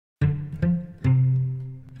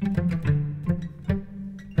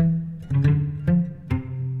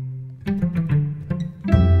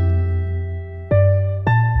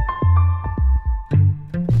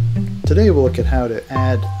Today we'll look at how to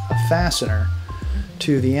add a fastener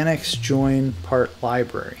to the NX Join part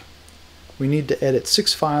library. We need to edit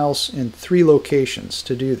 6 files in 3 locations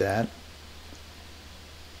to do that.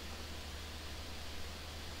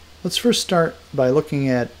 Let's first start by looking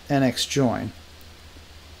at NX Join.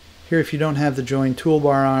 Here, if you don't have the Join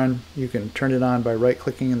toolbar on, you can turn it on by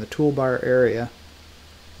right-clicking in the toolbar area,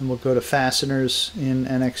 and we'll go to Fasteners in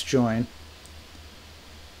NX Join.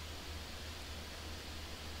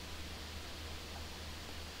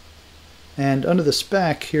 And under the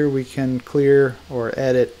spec here we can clear or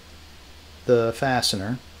edit the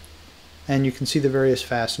fastener, and you can see the various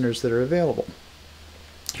fasteners that are available.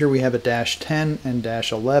 Here we have a -10 and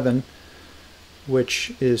 -11,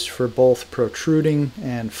 which is for both protruding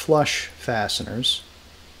and flush fasteners.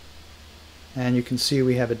 And you can see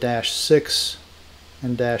we have a -6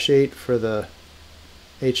 and -8 for the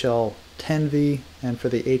HL10V, and for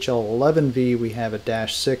the HL11V we have a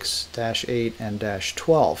 -6, -8, and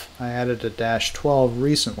 -12. I added a -12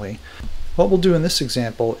 recently. What we'll do in this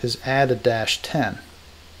example is add a -10.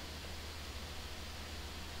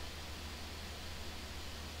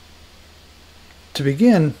 To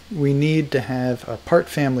begin, we need to have a part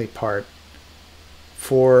family part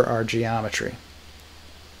for our geometry.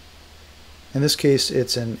 In this case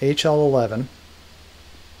it's an HL11,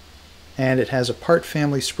 and it has a part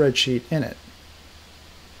family spreadsheet in it.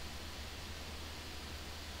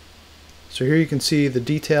 So here you can see the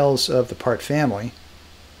details of the part family,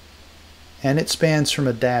 and it spans from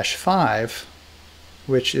a -5,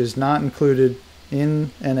 which is not included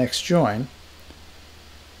in NX Join,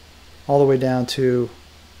 all the way down to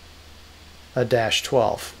a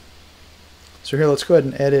 -12. So here, let's go ahead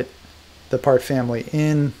and edit the part family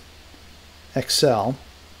in Excel.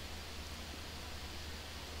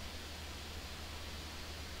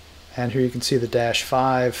 And here you can see the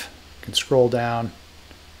 -5. You can scroll down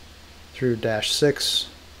through -6,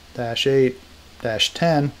 -8,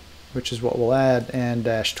 -10, which is what we'll add, and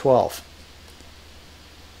 -12.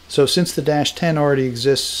 So since the -10 already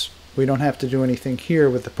exists, we don't have to do anything here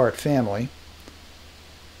with the part family.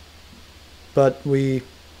 But we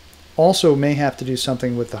also may have to do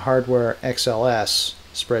something with the hardware XLS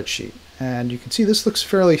spreadsheet. And you can see this looks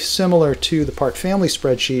fairly similar to the part family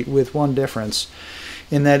spreadsheet, with one difference,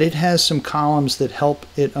 in that it has some columns that help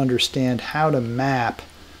it understand how to map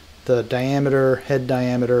the diameter, head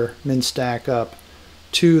diameter, min stack up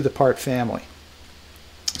to the part family.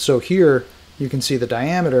 So here you can see the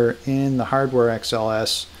diameter in the hardware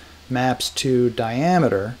XLS maps to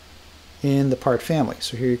diameter in the part family.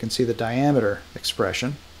 So here you can see the diameter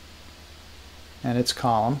expression and its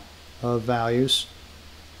column of values.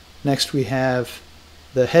 Next we have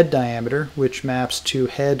the head diameter, which maps to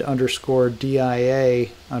head underscore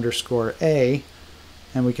DIA underscore A,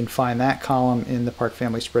 and we can find that column in the part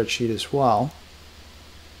family spreadsheet as well.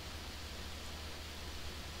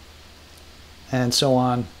 And so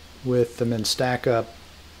on with the min stack up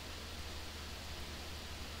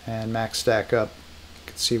and max stack up. You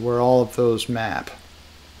can see where all of those map.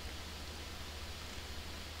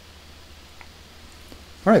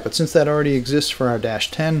 Alright, but since that already exists for our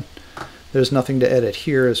 -10, there's nothing to edit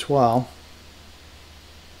here as well.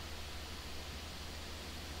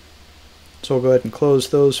 So we'll go ahead and close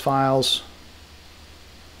those files.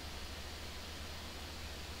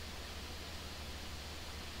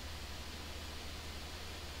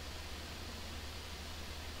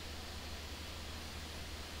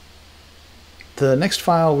 The next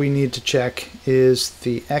file we need to check is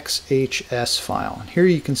the XHS file. And here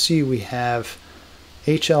you can see we have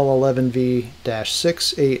HL11V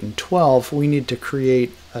 -6, 8, and 12. We need to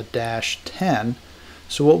create a -10.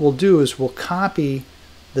 So what we'll do is we'll copy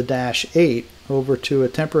the -8 over to a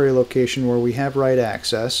temporary location where we have write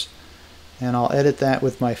access, and I'll edit that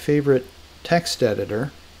with my favorite text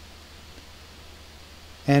editor.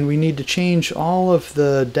 And we need to change all of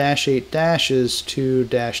the -8 dashes to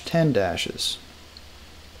 -10 dashes.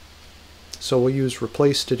 So we'll use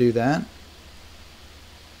replace to do that.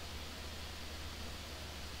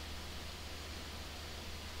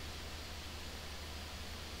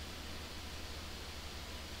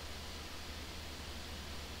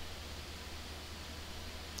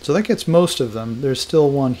 So that gets most of them. There's still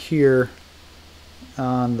one here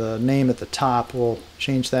on the name at the top. We'll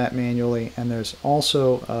change that manually. And there's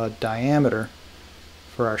also a diameter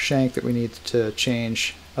for our shank that we need to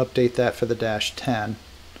change. Update that for the -10.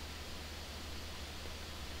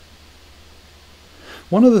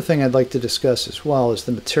 One other thing I'd like to discuss as well is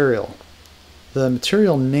the material. The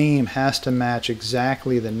material name has to match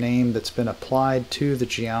exactly the name that's been applied to the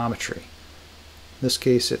geometry. In this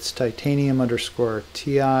case it's titanium underscore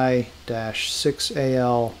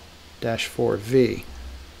TI-6AL -4V.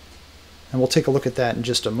 And we'll take a look at that in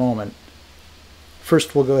just a moment.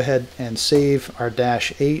 First, we'll go ahead and save our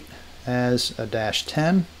 -8 as a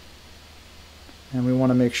 -10. And we want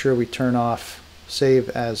to make sure we turn off save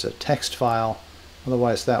as a text file.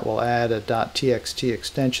 Otherwise, that will add a .txt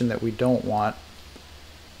extension that we don't want.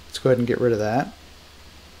 Let's go ahead and get rid of that.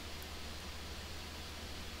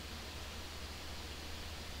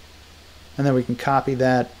 And then we can copy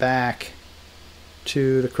that back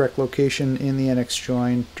to the correct location in the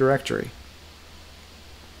NXJoin directory.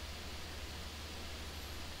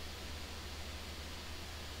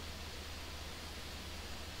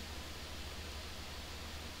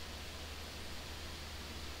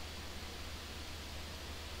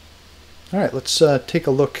 Alright, let's take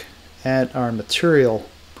a look at our material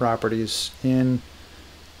properties in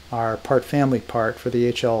our part family part for the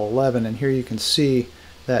HL11, and here you can see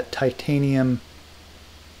that titanium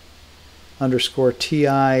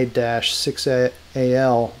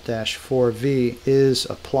 _TI-6AL-4V is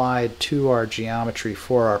applied to our geometry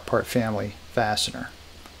for our part family fastener.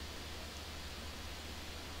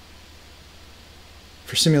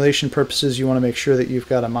 For simulation purposes, you want to make sure that you've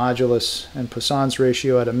got a modulus and Poisson's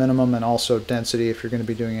ratio at a minimum, and also density if you're going to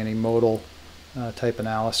be doing any modal type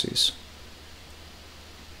analyses.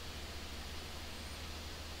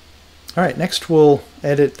 Alright, next we'll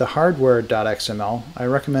edit the hardware.xml. I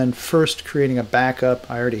recommend first creating a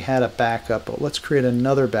backup. I already had a backup, but let's create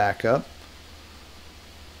another backup.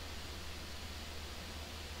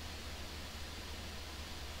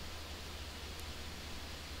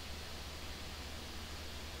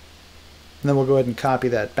 And then we'll go ahead and copy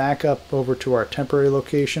that backup over to our temporary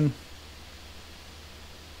location.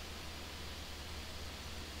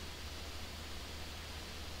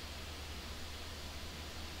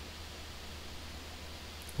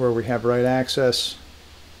 Where we have write access.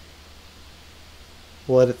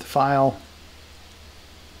 We'll edit the file.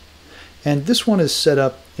 And this one is set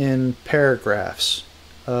up in paragraphs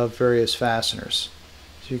of various fasteners.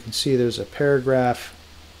 So you can see there's a paragraph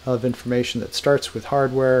of information that starts with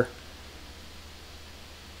hardware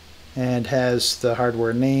and has the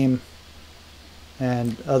hardware name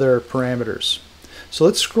and other parameters. So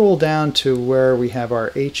let's scroll down to where we have our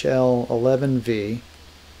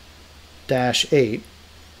HL11V-8.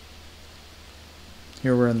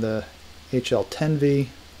 Here we're in the HL10V.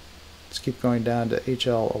 Let's keep going down to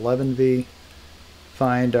HL11V.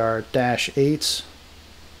 Find our -8s.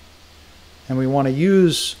 And we want to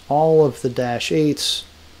use all of the -8s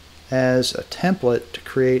as a template to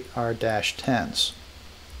create our -10s.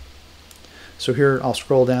 So here I'll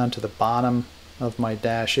scroll down to the bottom of my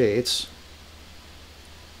 -8s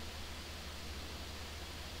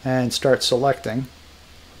and start selecting.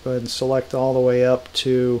 Go ahead and select all the way up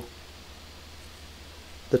to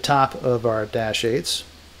the top of our -8s.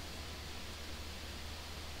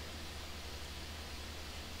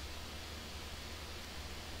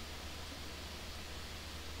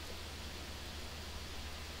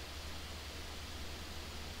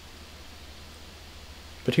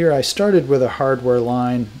 But here I started with a hardware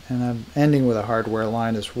line and I'm ending with a hardware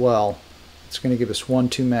line as well. It's going to give us one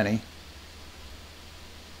too many.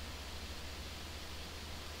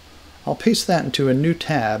 I'll paste that into a new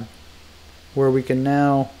tab where we can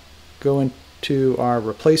now go into our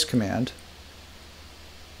replace command,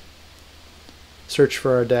 search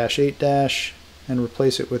for our -8- and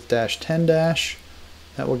replace it with -10-.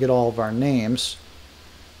 That will get all of our names.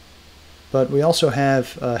 But we also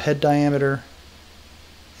have a head diameter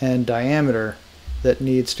and diameter that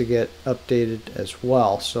needs to get updated as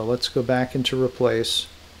well. So let's go back into replace,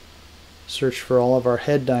 search for all of our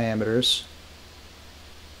head diameters,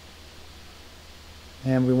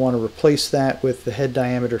 and we want to replace that with the head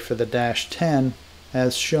diameter for the -10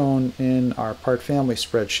 as shown in our part family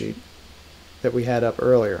spreadsheet that we had up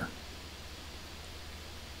earlier.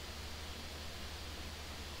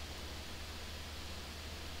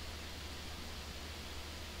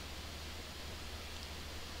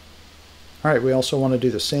 Alright, we also want to do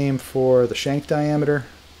the same for the shank diameter.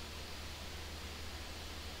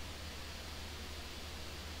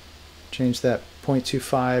 Change that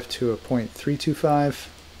 0.25 to a 0.325.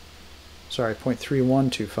 Sorry,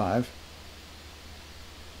 0.3125.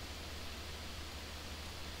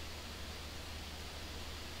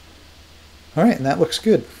 Alright, and that looks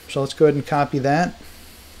good. So let's go ahead and copy that.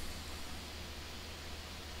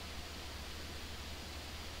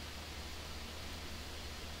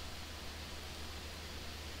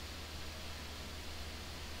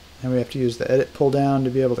 And we have to use the edit pull down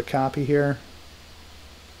to be able to copy here.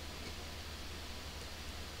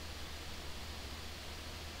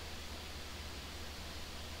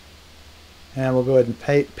 And we'll go ahead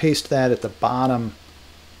and paste that at the bottom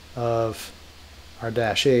of our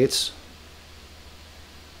dash 8s,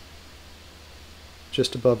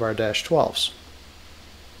 just above our dash 12s.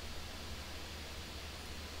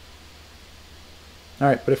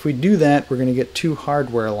 Alright, but if we do that, we're going to get two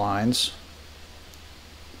hardware lines.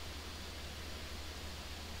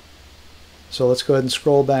 So let's go ahead and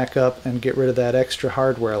scroll back up and get rid of that extra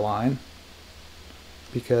hardware line,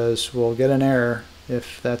 because we'll get an error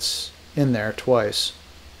if that's in there twice.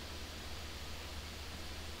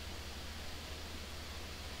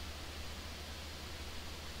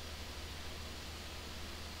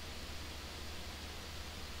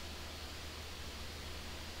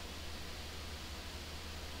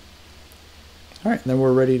 Alright, then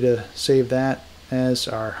we're ready to save that as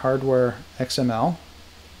our hardware XML.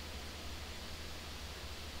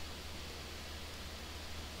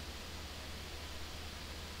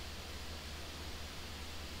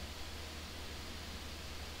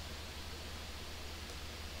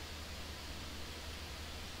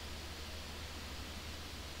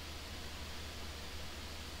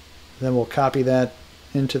 Then we'll copy that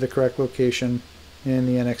into the correct location in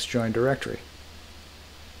the NXJoin directory.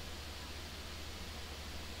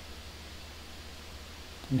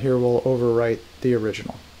 And here we'll overwrite the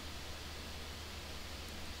original.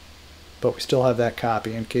 But we still have that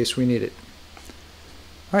copy in case we need it.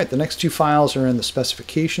 Alright, the next two files are in the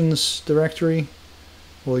specifications directory.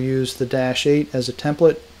 We'll use the -8 as a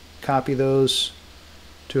template, copy those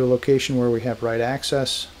to a location where we have write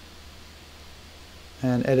access,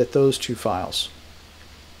 and edit those two files.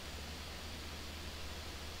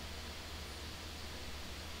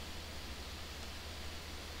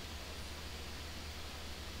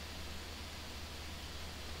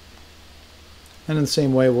 And in the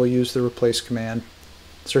same way, we'll use the replace command,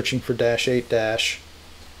 searching for -8-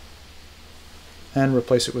 and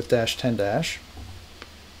replace it with -10-.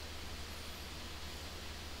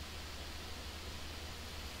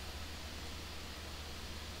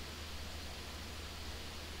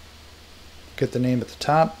 Get the name at the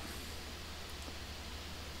top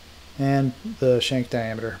and the shank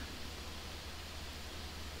diameter.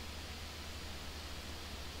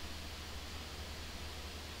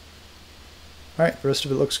 Alright, the rest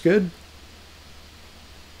of it looks good.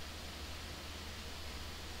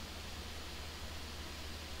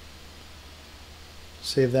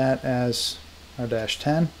 Save that as our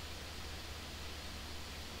 -10.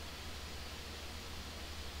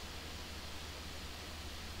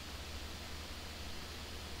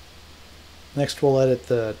 Next we'll edit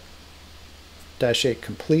the -8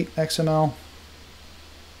 complete XML.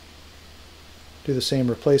 Do the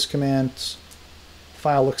same replace commands.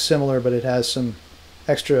 File looks similar, but it has some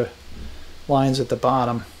extra lines at the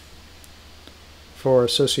bottom for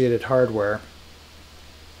associated hardware.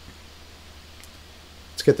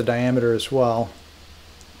 Let's get the diameter as well.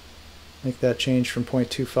 Make that change from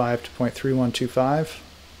 0.25 to 0.3125.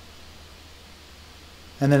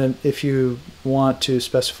 And then if you want to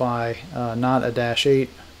specify not a -8,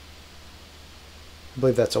 I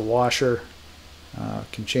believe that's a washer,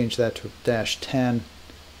 can change that to a -10,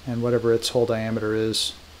 and whatever its hole diameter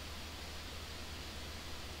is,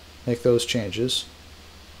 make those changes.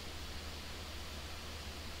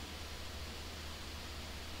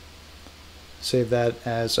 Save that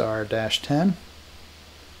as our -10.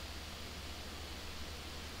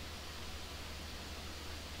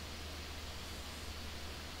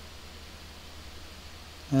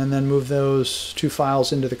 And then move those two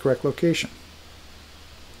files into the correct location.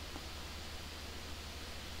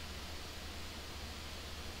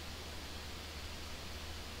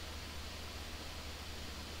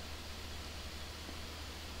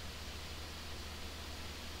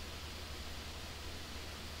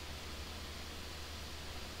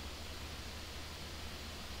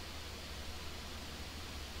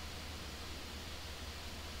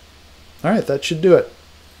 Alright, that should do it.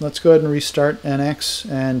 Let's go ahead and restart NX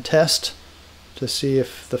and test to see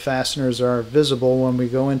if the fasteners are visible when we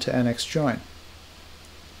go into NXJoin.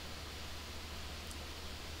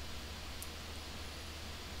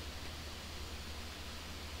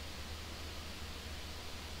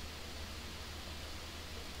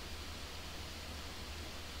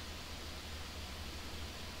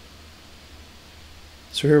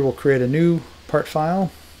 So here we'll create a new part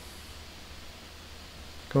file,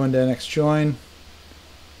 go into NXJoin,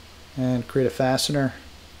 and create a fastener.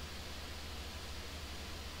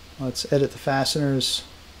 Let's edit the fasteners,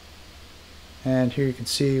 and here you can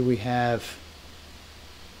see we have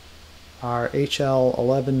our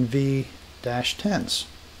HL11V-10s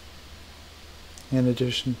in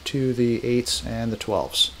addition to the 8s and the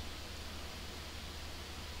 12s.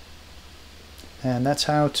 And that's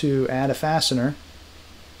how to add a fastener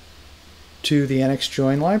to the NX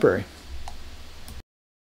Join library.